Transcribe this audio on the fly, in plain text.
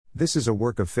This is a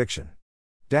work of fiction.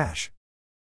 Dash.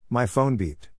 My phone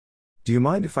beeped. Do you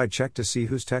mind if I check to see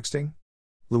who's texting?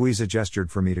 Louisa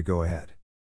gestured for me to go ahead.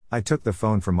 I took the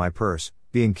phone from my purse,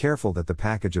 being careful that the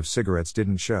package of cigarettes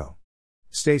didn't show.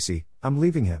 Stacy, I'm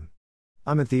leaving him.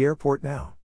 I'm at the airport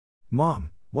now.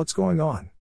 Mom, what's going on?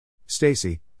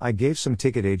 Stacy, I gave some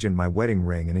ticket agent my wedding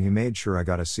ring and he made sure I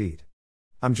got a seat.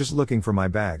 I'm just looking for my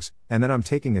bags, and then I'm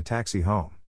taking a taxi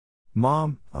home.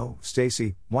 Mom, oh,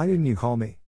 Stacy, why didn't you call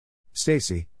me?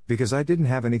 Stacy, because I didn't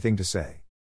have anything to say.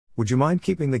 Would you mind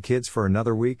keeping the kids for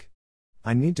another week?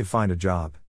 I need to find a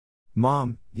job.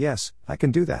 Mom, yes, I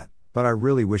can do that, but I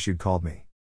really wish you'd called me.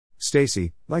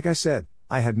 Stacy, like I said,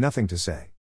 I had nothing to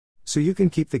say. So you can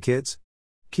keep the kids?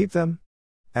 Keep them?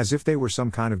 As if they were some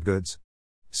kind of goods?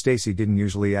 Stacy didn't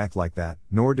usually act like that,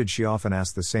 nor did she often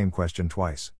ask the same question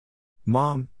twice.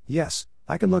 Mom, yes,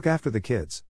 I can look after the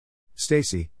kids.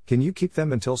 Stacy, can you keep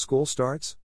them until school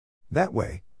starts? That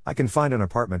way, I can find an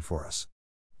apartment for us.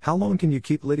 How long can you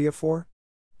keep Lydia for?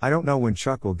 I don't know when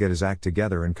Chuck will get his act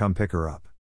together and come pick her up.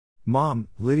 Mom,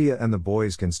 Lydia and the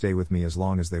boys can stay with me as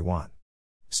long as they want.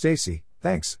 Stacy,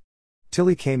 thanks.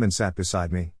 Tilly came and sat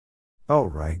beside me. Oh,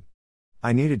 right.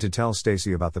 I needed to tell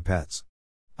Stacy about the pets.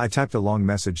 I typed a long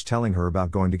message telling her about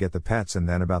going to get the pets and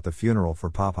then about the funeral for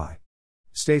Popeye.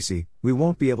 Stacy, we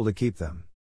won't be able to keep them.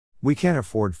 We can't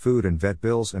afford food and vet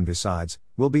bills, and besides,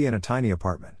 we'll be in a tiny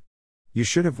apartment. You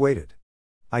should have waited.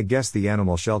 I guess the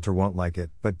animal shelter won't like it,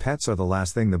 but pets are the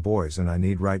last thing the boys and I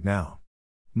need right now.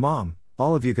 Mom,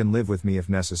 all of you can live with me if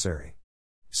necessary.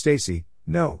 Stacy,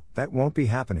 no, that won't be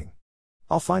happening.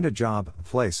 I'll find a job, a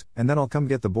place, and then I'll come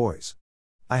get the boys.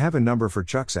 I have a number for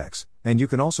Chuck's ex, and you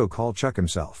can also call Chuck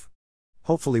himself.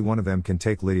 Hopefully one of them can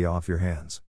take Lydia off your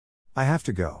hands. I have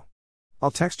to go.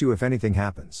 I'll text you if anything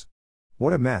happens.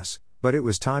 What a mess, but it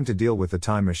was time to deal with the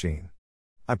time machine.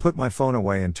 I put my phone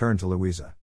away and turned to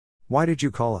Louisa. Why did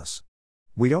you call us?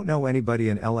 We don't know anybody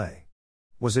in LA.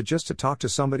 Was it just to talk to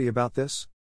somebody about this?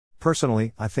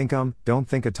 Personally, I don't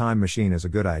think a time machine is a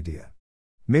good idea.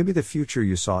 Maybe the future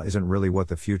you saw isn't really what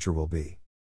the future will be.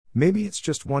 Maybe it's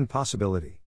just one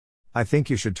possibility. I think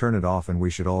you should turn it off and we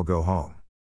should all go home.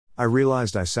 I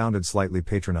realized I sounded slightly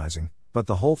patronizing, but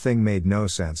the whole thing made no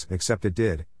sense, except it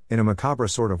did, in a macabre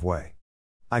sort of way.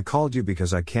 I called you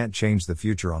because I can't change the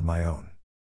future on my own.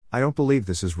 I don't believe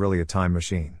this is really a time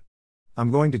machine. I'm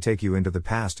going to take you into the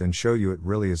past and show you it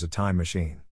really is a time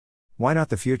machine. Why not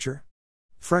the future?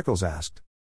 Freckles asked.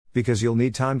 Because you'll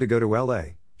need time to go to LA,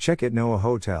 check at Noah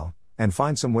Hotel, and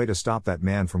find some way to stop that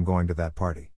man from going to that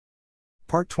party.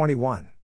 Part 21.